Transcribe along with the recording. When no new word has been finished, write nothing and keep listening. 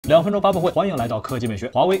2分钟发布会，欢迎来到科技美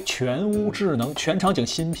学。华为全屋智能全场景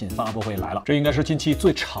新品发布会来了，这应该是近期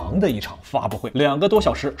最长的一场发布会，2个多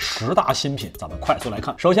小时，10大新品，咱们快速来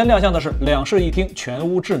看。首先亮相的是2室一厅全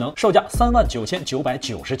屋智能，售价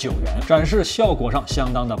39999元，展示效果上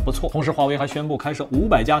相当的不错。同时，华为还宣布开设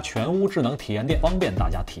500家全屋智能体验店，方便大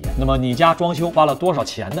家体验。那么你家装修花了多少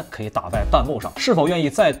钱呢？可以打在弹幕上，是否愿意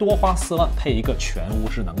再多花4万配一个全屋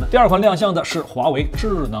智能呢？第二款亮相的是华为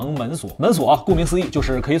智能门锁，门锁顾名思义就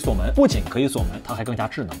是可以锁门，不仅可以锁门，它还更加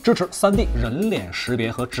智能，支持3D 人脸识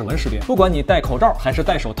别和指纹识别，不管你戴口罩还是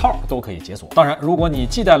戴手套都可以解锁。当然，如果你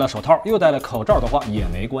既戴了手套又戴了口罩的话也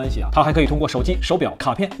没关系啊，它还可以通过手机、手表、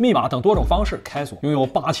卡片、密码等多种方式开锁。拥有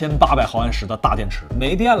8800毫安时的大电池，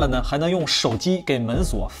没电了呢还能用手机给门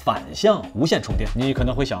锁反向无线充电。你可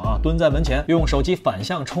能会想啊，蹲在门前用手机反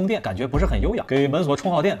向充电，感觉不是很优雅。给门锁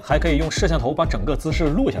充好电，还可以用摄像头把整个姿势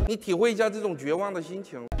录下来，你体会一下这种绝望的心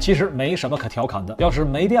情。其实没什么可调侃的，要是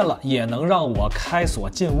没电了也能让我开锁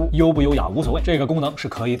进屋，优不优雅无所谓，这个功能是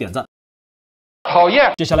可以点赞。讨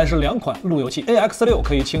厌。接下来是2款路由器 ，AX6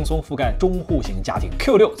 可以轻松覆盖中户型家庭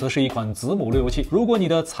 ，Q6 则是一款子母路由器。如果你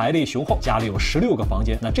的财力雄厚，家里有16个房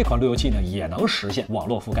间，那这款路由器呢也能实现网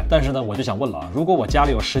络覆盖。但是呢，我就想问了啊，如果我家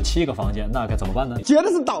里有17个房间，那该怎么办呢？觉得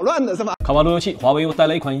是捣乱的是吧？看完路由器，华为又带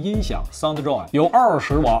来一款音响 SoundJoy， 有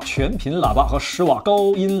20瓦全频喇叭和10瓦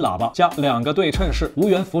高音喇叭，加2个对称式无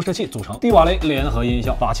源辐射器组成，帝瓦雷联合音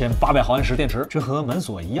效，8800毫安时电池，这和门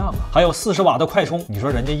锁一样啊。还有40瓦的快充，你说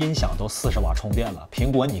人家音响都40瓦充电了，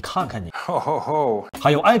苹果你看看你。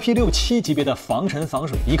还有 IP67级别的防尘防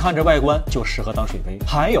水，一看这外观就适合当水杯。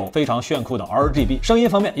还有非常炫酷的 RGB。声音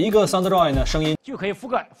方面，一个 SoundJoy 呢，声音就可以覆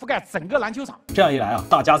盖整个篮球场。这样一来啊，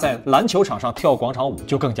大家在篮球场上跳广场舞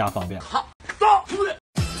就更加方便了。好，走。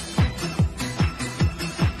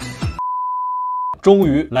终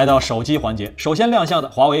于来到手机环节，首先亮相的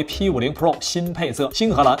华为 P50 Pro 新配色，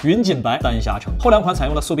星河蓝、云锦白单狭橙。后2款采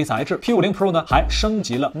用了素皮材质 ，P50 Pro 呢还升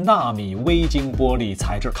级了纳米微晶玻璃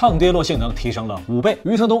材质，抗跌落性能提升了5倍。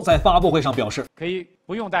余承东在发布会上表示，可以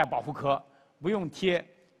不用带保护壳，不用贴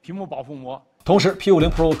屏幕保护膜。同时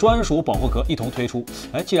P50 Pro 专属保护壳一同推出。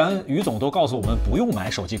既然于总都告诉我们不用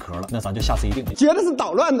买手机壳了，那咱就下次一定觉得是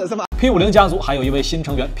捣乱的是吧？ P50 家族还有一位新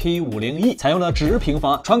成员 P50E， 采用了直屏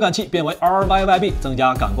方案，传感器变为 RYYB， 增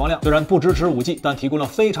加感光亮。虽然不支持5G， 但提供了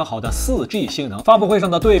非常好的4G 性能。发布会上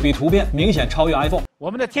的对比图片明显超越 iPhone，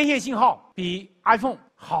 我们的天线信号比 iPhone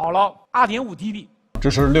好了 2.5dB。支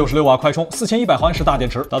持66瓦快充，4100毫安时大电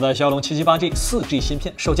池，搭载骁龙778G 4G 芯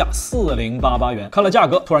片，售价4088元。看了价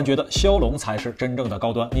格，突然觉得骁龙才是真正的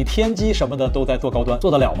高端。你天玑什么的都在做高端，做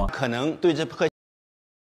得了吗？可能对这颗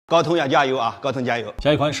高通要加油啊！高通加油！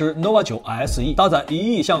下一款是 nova 9 SE， 搭载1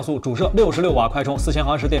亿像素主摄，66瓦快充，4000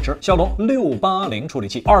毫安时电池，骁龙680处理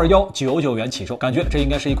器，2199元起售。感觉这应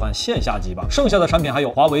该是一款线下机吧。剩下的产品还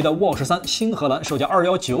有华为的 Watch 3星河蓝，售价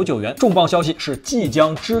2199元。重磅消息是即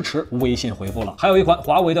将支持微信回复了。还有一款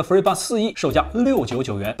华为的 FreeBuds 4E， 售价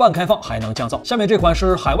699元，半开放还能降噪。下面这款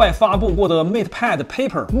是海外发布过的 MatePad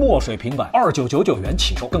Paper 墨水平板，2999元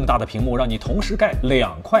起售。更大的屏幕让你同时盖2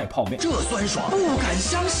块泡面，这酸爽，不敢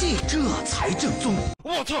相信。这才正宗！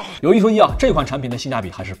我操！有一说一啊，这款产品的性价比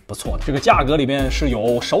还是不错的。这个价格里面是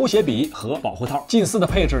有手写笔和保护套，近似的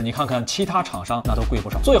配置，你看看其他厂商那都贵不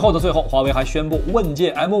少。最后的最后，华为还宣布问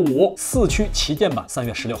界 M5 4驱旗舰版3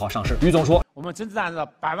月16号上市。于总说，我们真是按照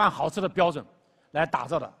100万豪车的标准来打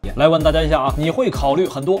造的。来问大家一下啊，你会考虑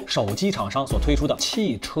很多手机厂商所推出的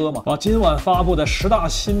汽车吗？今晚发布的10大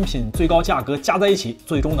新品最高价格加在一起，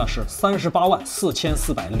最终呢是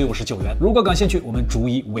384469元。如果感兴趣，我们逐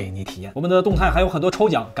一为你体验。我们的动态还有很多抽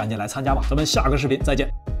奖，赶紧来参加吧！咱们下个视频再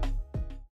见。